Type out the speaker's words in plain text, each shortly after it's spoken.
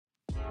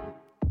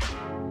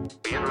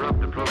We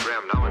interrupt the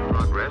program now in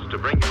progress to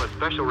bring you a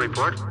special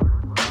report.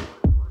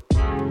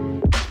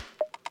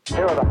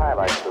 Here are the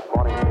highlights this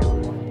morning's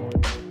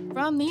news.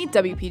 From the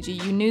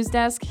WPGU News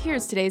Desk,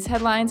 here's today's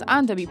headlines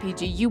on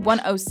WPGU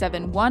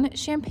 1071,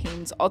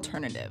 Champaign's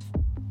Alternative.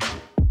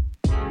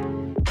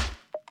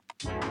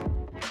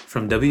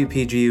 From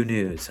WPGU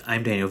News,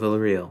 I'm Daniel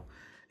Villarreal.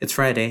 It's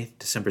Friday,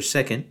 December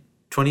 2nd,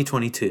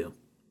 2022.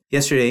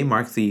 Yesterday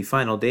marked the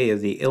final day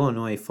of the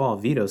Illinois Fall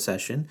Veto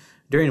Session,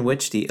 during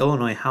which the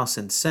Illinois House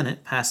and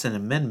Senate passed an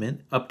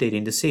amendment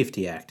updating the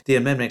SAFETY Act. The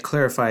amendment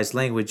clarifies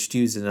language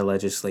used in the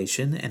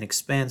legislation and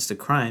expands the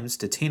crimes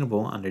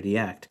detainable under the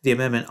Act. The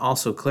amendment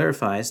also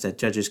clarifies that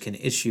judges can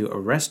issue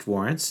arrest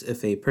warrants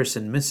if a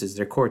person misses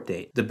their court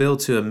date. The bill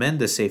to amend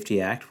the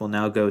SAFETY Act will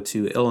now go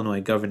to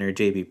Illinois Governor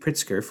J.B.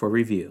 Pritzker for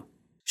review.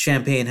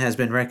 Champaign has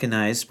been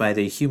recognized by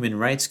the Human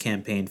Rights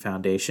Campaign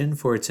Foundation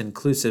for its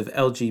inclusive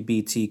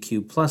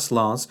LGBTQ+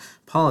 laws,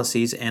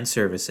 policies, and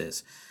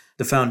services.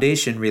 The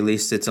foundation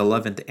released its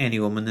 11th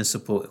annual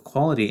Municipal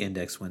Equality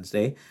Index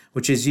Wednesday,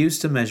 which is used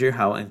to measure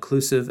how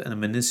inclusive a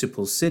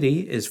municipal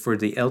city is for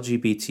the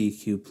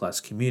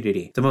LGBTQ+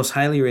 community. The most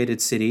highly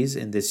rated cities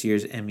in this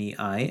year's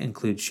MEI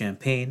include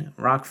Champaign,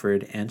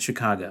 Rockford, and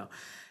Chicago.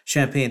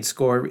 Champaign's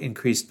score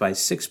increased by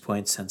 6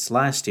 points since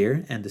last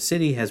year, and the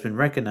city has been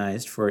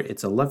recognized for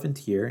its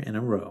 11th year in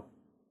a row.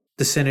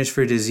 The Centers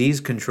for Disease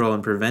Control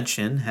and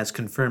Prevention has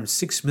confirmed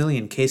 6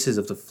 million cases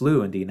of the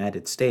flu in the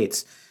United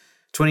States.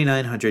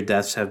 2,900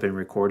 deaths have been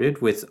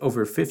recorded, with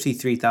over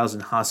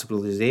 53,000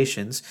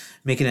 hospitalizations,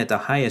 making it the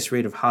highest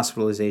rate of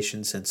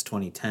hospitalization since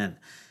 2010.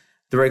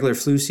 The regular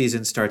flu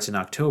season starts in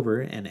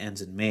October and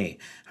ends in May.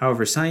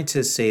 However,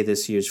 scientists say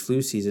this year's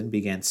flu season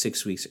began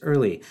 6 weeks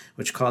early,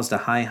 which caused a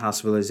high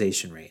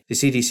hospitalization rate. The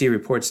CDC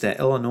reports that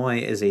Illinois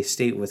is a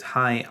state with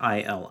high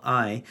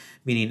ILI,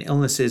 meaning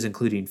illnesses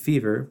including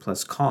fever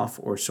plus cough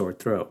or sore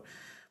throat.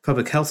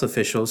 Public health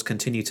officials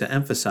continue to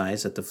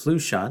emphasize that the flu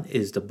shot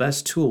is the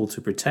best tool to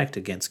protect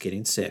against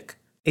getting sick.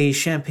 A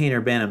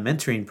Champaign-Urbana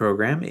mentoring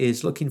program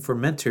is looking for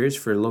mentors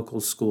for local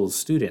school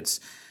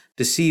students.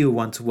 The CU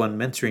One-to-One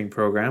mentoring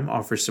program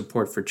offers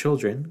support for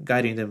children,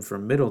 guiding them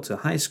from middle to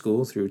high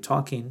school through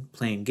talking,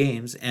 playing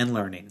games, and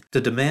learning.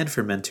 The demand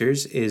for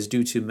mentors is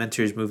due to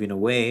mentors moving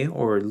away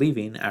or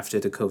leaving after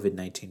the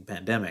COVID-19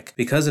 pandemic.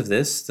 Because of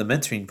this, the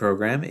mentoring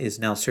program is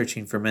now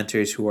searching for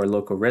mentors who are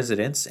local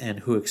residents and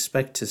who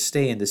expect to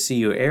stay in the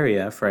CU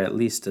area for at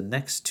least the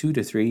next 2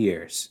 to 3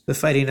 years. The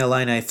Fighting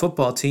Illini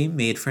football team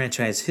made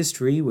franchise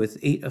history with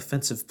 8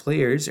 offensive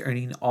players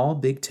earning all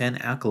Big Ten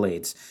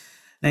accolades.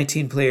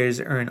 19 players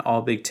earned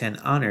all Big Ten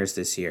honors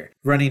this year.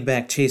 Running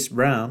back Chase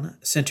Brown,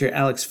 center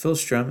Alex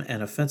Filstrom,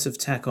 and offensive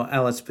tackle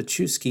Alex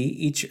Pachuski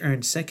each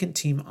earned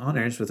second-team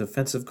honors, with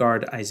offensive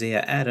guard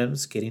Isaiah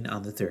Adams getting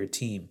on the third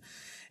team.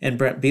 In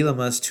Brett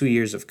Bielema's 2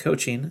 years of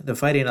coaching, the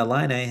Fighting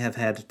Illini have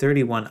had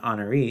 31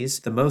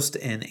 honorees, the most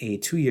in a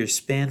 2-year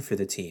span for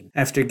the team.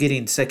 After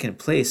getting second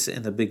place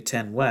in the Big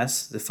Ten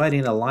West, the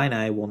Fighting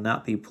Illini will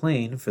not be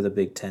playing for the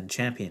Big Ten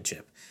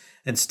Championship.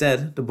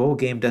 Instead, the bowl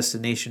game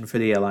destination for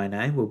the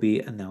Illini will be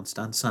announced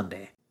on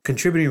Sunday.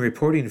 Contributing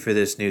reporting for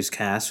this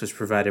newscast was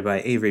provided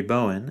by Avery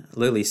Bowen,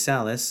 Lily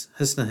Salas,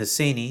 Husna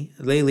Husseini,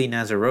 Layli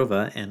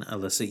Nazarova, and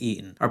Alyssa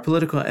Eaton. Our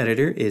political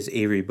editor is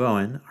Avery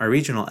Bowen, our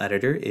regional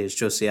editor is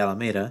Josie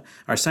Alameda,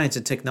 our science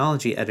and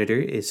technology editor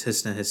is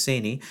Husna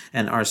Husseini,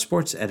 and our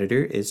sports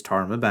editor is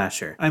Tara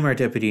Mabasher. I'm our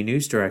deputy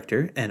news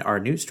director, and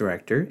our news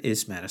director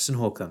is Madison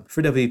Holcomb.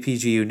 For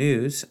WPGU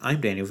News,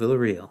 I'm Daniel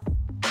Villarreal.